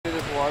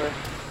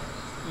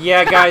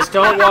Yeah, guys,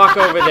 don't walk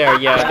over there.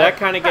 Yeah, that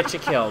kind of gets you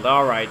killed.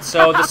 Alright,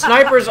 so the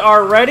snipers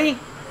are ready.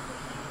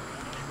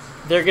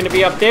 They're going to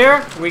be up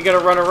there. We got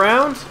to run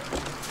around.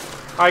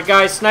 Alright,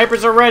 guys,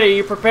 snipers are ready. Are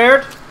you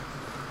prepared?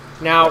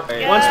 Now,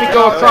 once we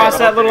go across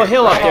that little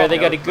hill up there, they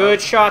got good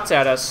shots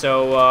at us.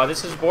 So,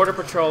 this is Border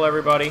Patrol,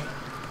 everybody.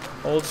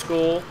 Old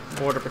school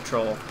Border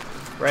Patrol.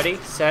 Ready,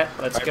 set,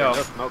 let's go.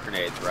 No smoke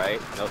grenades, right?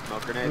 No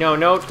smoke grenades? No,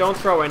 don't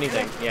throw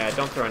anything. Yeah,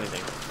 don't throw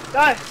anything.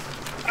 Guys,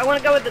 I want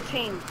to go with the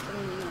team.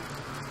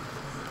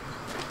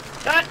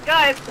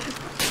 Guys!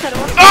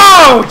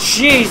 Oh,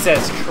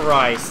 Jesus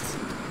Christ!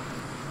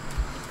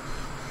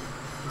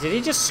 Did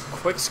he just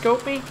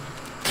quick-scope me?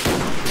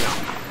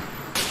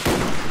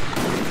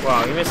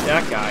 Wow, he missed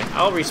that guy.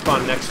 I'll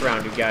respawn next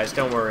round, you guys.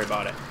 Don't worry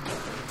about it.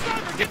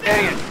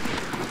 Dang it!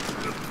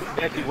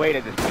 He actually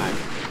waited this time.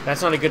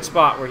 That's not a good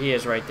spot where he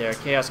is right there.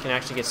 Chaos can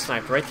actually get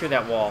sniped right through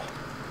that wall.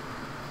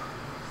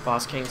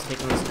 Boss King's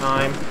taking his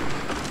time.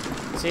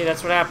 See,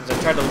 that's what happens. I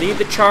tried to lead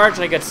the charge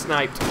and I got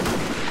sniped.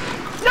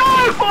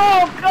 No!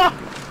 Oh, God!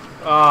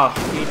 Oh,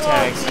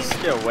 E-tags. He's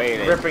still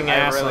waiting. Ripping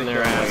ass really on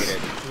their ass.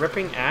 waited.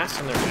 Ripping ass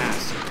on their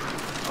ass.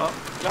 Oh,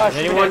 Gosh, is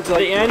anyone to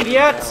the end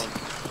yet?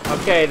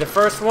 Okay, the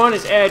first one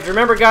is Edge.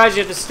 Remember, guys,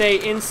 you have to stay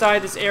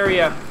inside this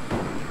area.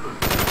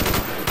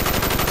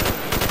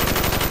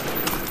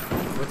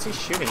 What's he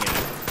shooting at?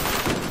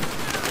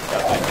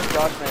 What's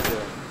Josh man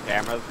doing?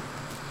 Cameras.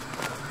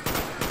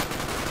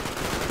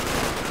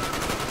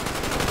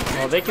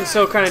 Well, they can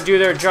still kind of do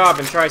their job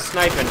and try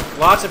sniping.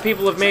 Lots of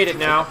people have made it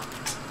now.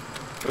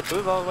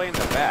 Who's all the way in the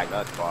back?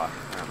 That's boss.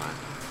 Never mind.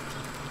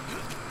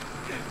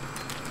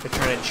 They're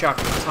trying to chuck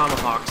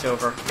tomahawks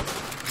over.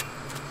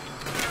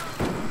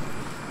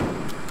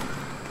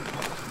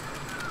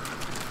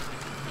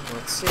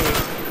 Let's see.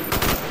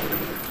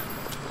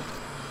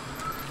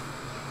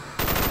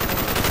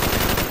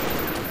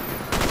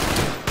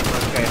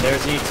 Okay,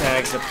 there's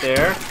E-tags up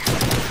there.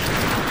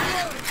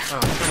 Oh,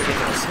 I'm trying to get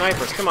those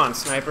snipers. Come on,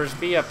 snipers,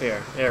 be up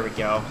here. There we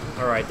go.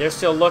 Alright, they're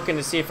still looking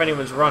to see if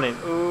anyone's running.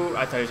 Ooh,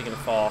 I thought he was going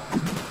to fall.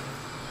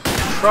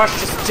 Crush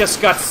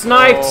just got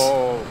sniped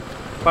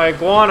by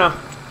Iguana.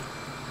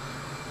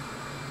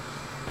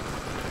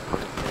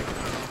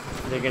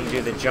 They're going to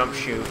do the jump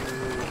shoot.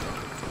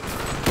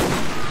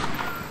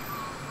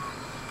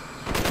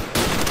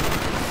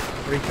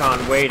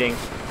 Recon waiting.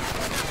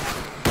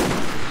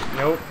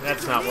 Nope,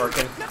 that's not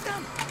working.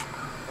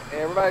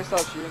 Hey, everybody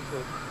stop shooting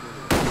for.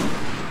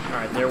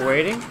 Alright, they're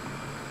waiting.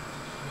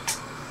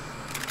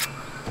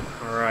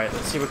 Alright,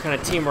 let's see what kind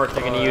of teamwork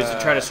they're going to use to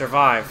try to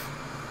survive.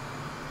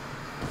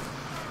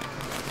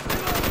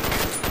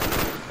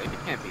 They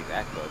can't be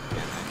that close,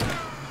 can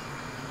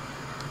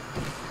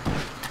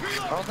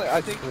they?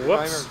 I think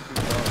Whoops.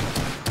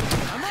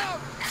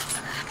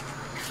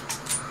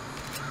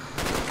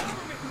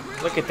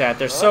 Look at that,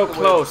 they're so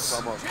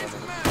close.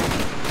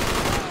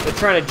 They're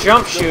trying to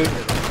jump shoot.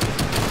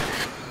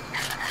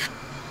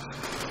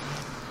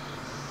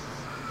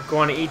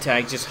 Iguana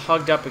E-tag just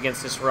hugged up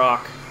against this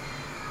rock.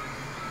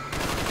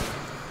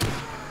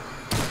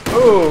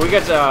 Ooh, we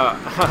got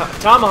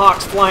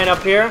tomahawks flying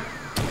up here.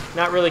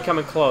 Not really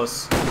coming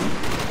close.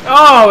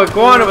 Oh,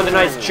 Iguana with a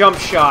nice jump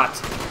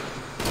shot.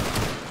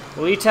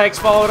 Will E-tags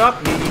follow it up?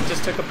 He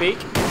just took a peek.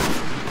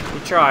 He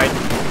tried.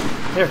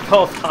 They're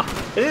both up.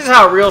 This is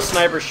how real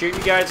snipers shoot,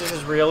 you guys. This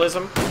is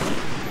realism.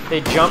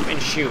 They jump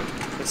and shoot.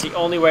 It's the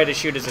only way to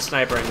shoot as a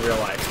sniper in real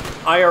life.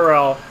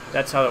 IRL,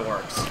 that's how it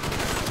works.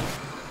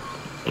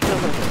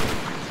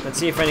 Let's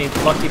see if any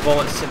lucky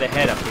bullets to the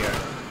head up here.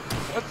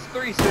 What's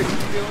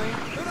 360 doing?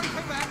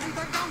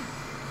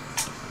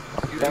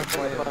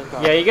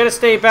 Yeah, you gotta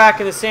stay back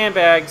in the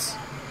sandbags.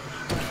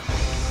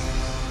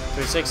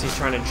 360's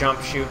trying to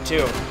jump shoot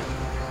too.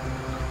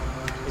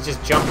 He's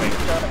just jumping.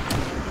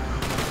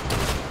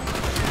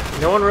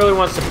 No one really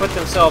wants to put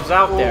themselves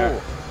out there.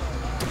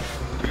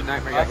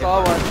 I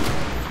saw one.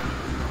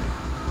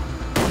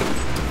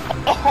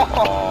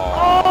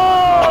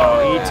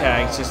 Oh,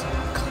 E-tags just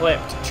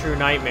clipped True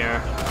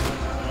Nightmare.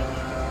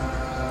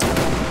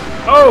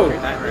 Oh!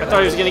 I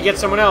thought he was gonna get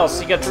someone else.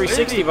 He got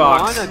 360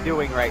 box. What's Iguana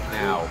doing right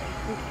now?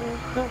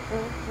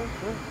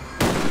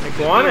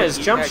 Iguana is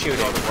jump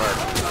shooting.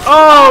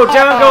 Oh!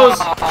 Down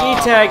goes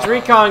E-tags.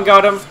 Recon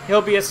got him.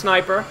 He'll be a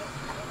sniper.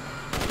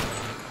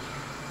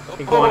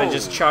 Iguana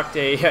just chucked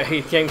a...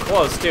 he came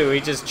close too. He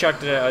just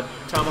chucked a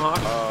tomahawk.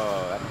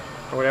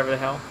 Or whatever the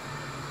hell.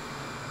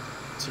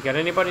 So you got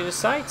anybody in the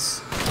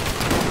sights?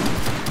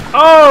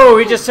 Oh!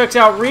 He just took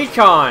out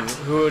Recon,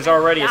 who was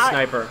already a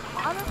sniper.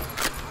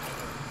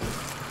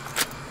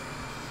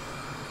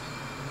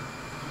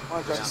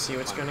 Let's see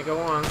what's going to go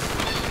on.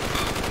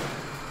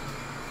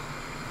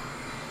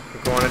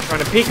 Iguana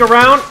trying to peek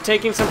around,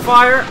 taking some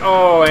fire.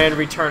 Oh, and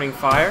returning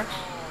fire.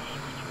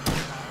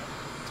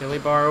 Dilly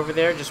Bar over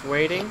there, just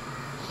waiting.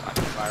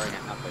 Firing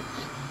at nothing.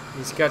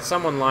 He's got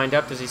someone lined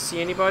up. Does he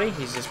see anybody?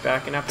 He's just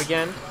backing up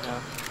again. No.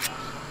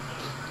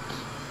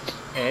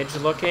 Edge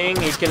looking.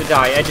 He's going to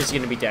die. Edge is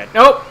going to be dead.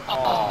 Nope.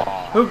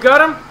 Who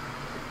got him?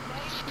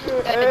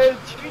 Edge.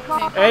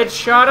 Edge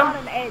shot him.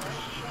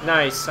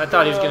 Nice. I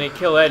thought he was going to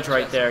kill Edge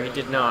right there. He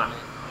did not.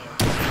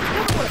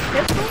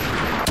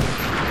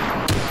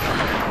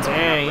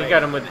 Dang, you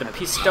got him with the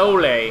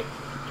pistole.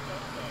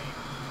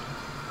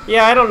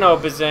 Yeah, I don't know,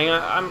 Bazing.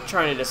 I'm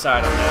trying to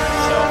decide on that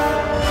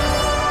myself.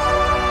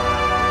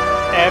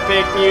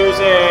 Epic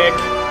music.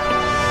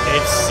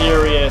 It's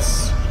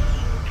serious.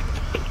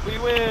 We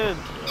win.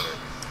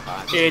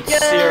 It's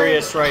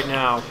serious right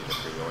now.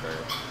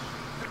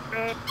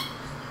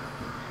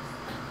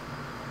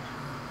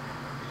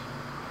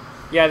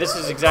 Yeah, this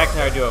is exactly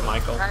how I do it,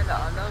 Michael.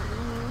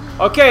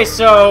 Okay,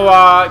 so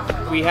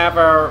we have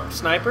our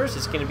snipers.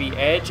 It's going to be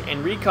Edge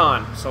and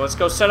Recon. So let's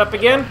go set up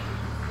again.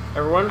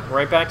 Everyone,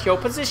 right back to your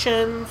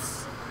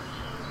positions.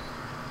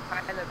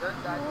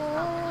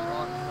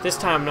 This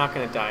time I'm not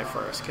going to die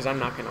first, because I'm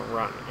not going to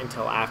run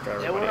until after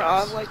everybody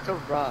else. On like a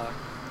rock.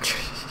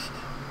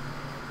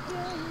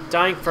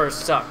 Dying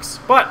first sucks.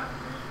 But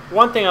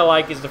one thing I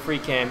like is the free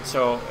cam,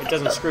 so it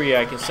doesn't screw you.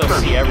 I can still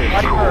see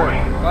everything.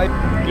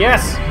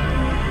 Yes.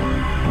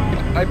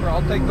 Viper,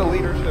 I'll take the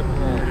leadership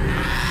role.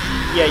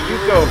 Yeah, you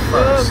go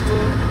first.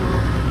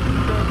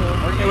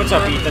 Hey, what's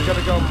up, Ethan?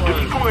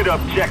 Destroyed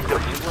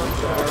objective.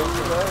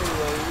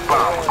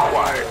 Bomb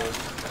acquired.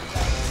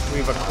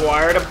 We've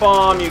acquired a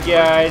bomb, you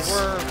guys.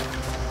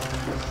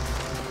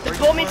 The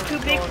bomb is too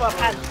big for our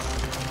pants.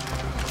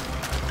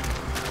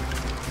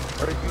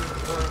 Are you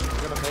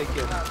gonna make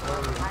it?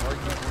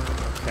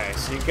 Okay,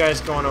 so you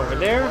guys going over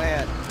there.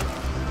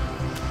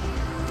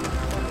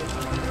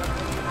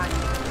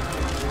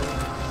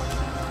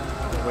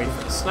 Wait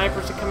for the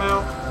snipers to come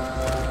out.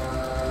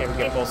 Okay, we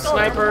get both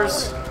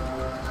snipers.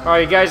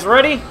 Alright, you guys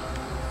ready?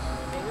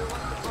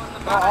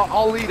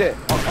 I'll lead it.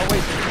 I'll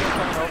wait.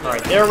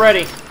 Alright, they're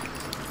ready.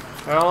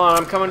 Hold on,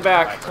 I'm coming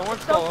back.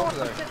 Someone's still over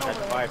there. That's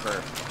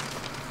Viper.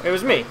 It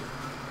was me.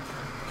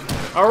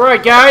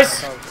 Alright,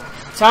 guys.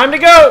 Time to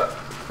go.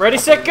 Ready,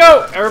 set,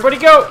 go. Everybody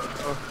go.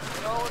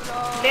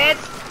 I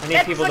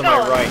need people to my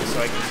right so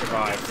I can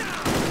survive.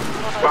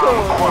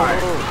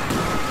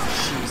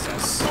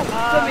 Jesus.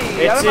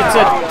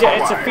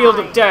 It's a field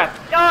of death.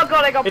 Oh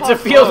god, I got It's a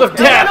field of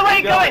death. No, where are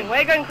you going? Where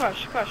are you going,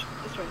 Crush? Crush.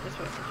 This way, this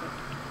way, this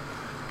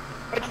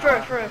way.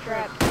 Right, through it.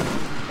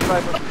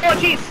 Oh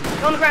jeez.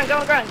 Go on the ground, get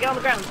on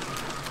the ground.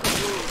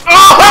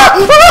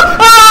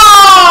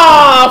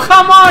 Oh,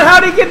 come on,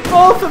 how'd he get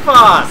both of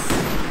us?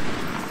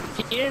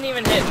 He didn't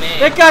even hit me.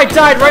 That guy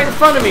died right in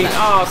front of me.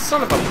 Oh,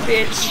 son of a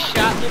bitch. He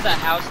shot through the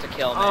house to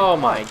kill me. Oh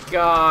my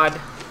god.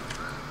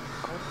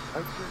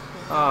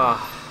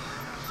 Ah.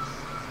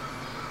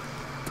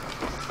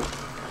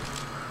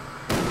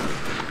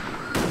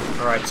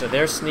 Alright, so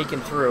they're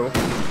sneaking through.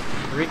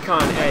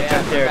 Recon Edge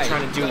up there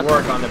trying to do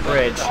work on the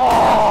bridge.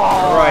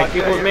 Alright,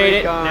 people have made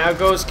it. Now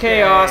goes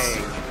Chaos.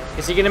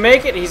 Is he going to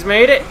make it? He's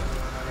made it.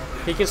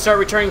 He can start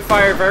returning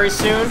fire very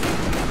soon.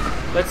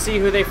 Let's see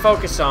who they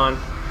focus on.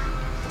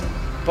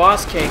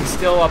 Boss King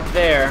still up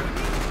there.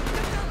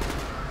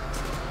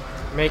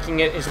 Making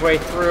it his way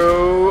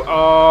through.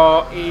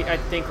 Oh, I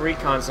think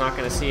Recon's not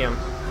going to see him.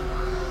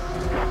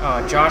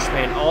 Josh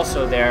Man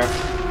also there.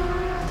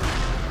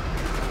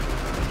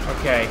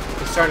 Okay,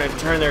 they're starting to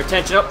turn their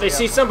attention. Oh, they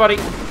see somebody.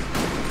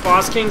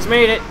 Boss King's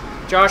made it.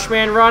 Josh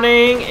Man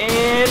running,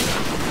 and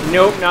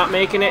nope, not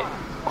making it.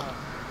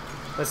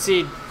 Let's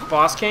see,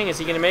 Boss King, is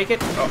he going to make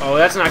it? Oh,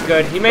 that's not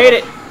good. He made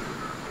it.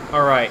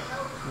 All right,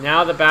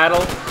 now the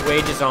battle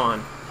wages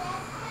on.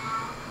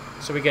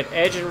 So we get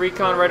Edge and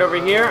Recon right over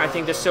here. I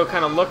think they're still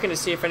kind of looking to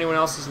see if anyone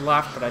else is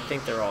left, but I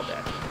think they're all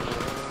dead.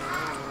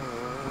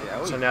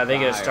 So now they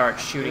gotta start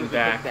shooting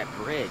back.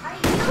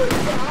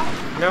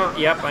 No,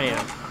 yep, I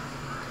am.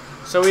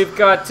 So we've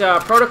got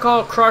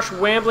Protocol, Crush,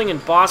 Wambling,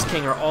 and Boss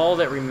King are all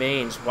that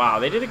remains. Wow,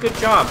 they did a good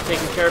job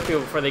taking care of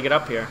people before they get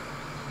up here.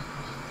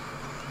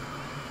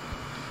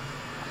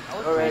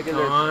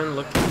 Recon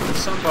looking for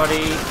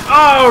somebody.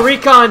 Oh,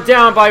 Recon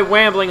down by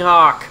Wambling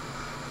Hawk.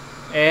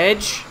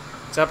 Edge,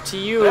 it's up to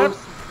you.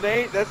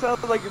 That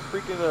sounds like you're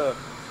freaking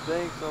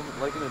saying something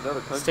like in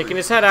another country. Sticking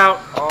his head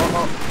out. Oh.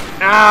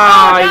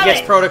 Ah, he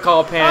gets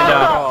Protocol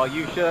Panda. Oh,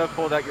 you should have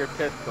pulled out your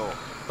pistol.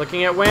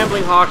 Looking at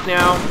Wambling Hawk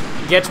now.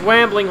 Gets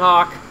Wambling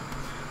Hawk.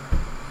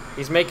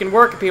 He's making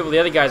work of people. The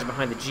other guy's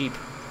behind the Jeep.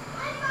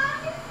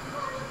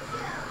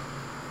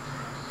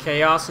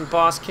 Chaos and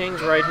Boss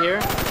King's right here.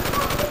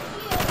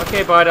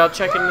 Okay, bud, I'll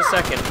check it in a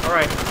second.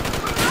 Alright.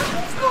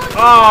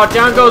 Oh,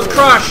 down goes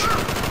Crush!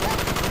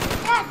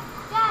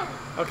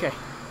 Okay.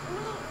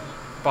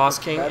 Boss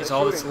King is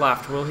all that's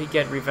left. Will he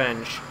get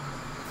revenge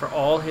for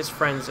all his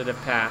friends that have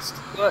passed?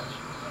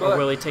 Or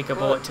will he take a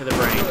bullet to the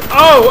brain?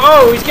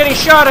 Oh, he's getting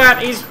shot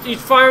at!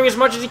 He's firing as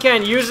much as he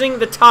can, using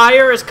the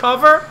tire as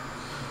cover.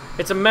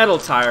 It's a metal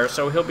tire,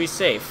 so he'll be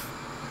safe.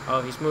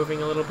 Oh, he's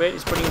moving a little bit.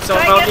 He's putting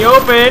himself out in the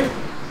open.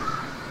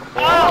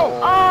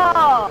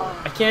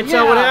 I can't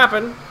tell what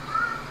happened.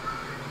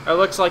 It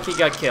looks like he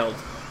got killed.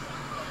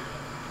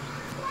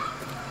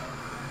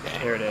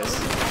 Here it is.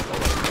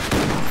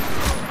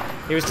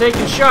 He was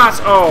taking shots.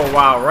 Oh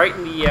wow, right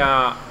in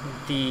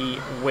the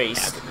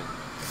waist.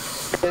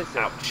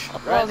 Ouch.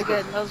 That was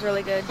good. That was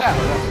really good.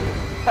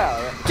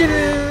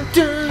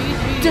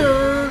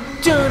 Dun,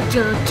 dun,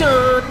 dun,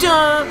 dun,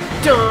 dun,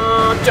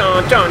 dun,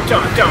 dun, dun,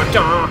 dun, dun,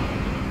 dun.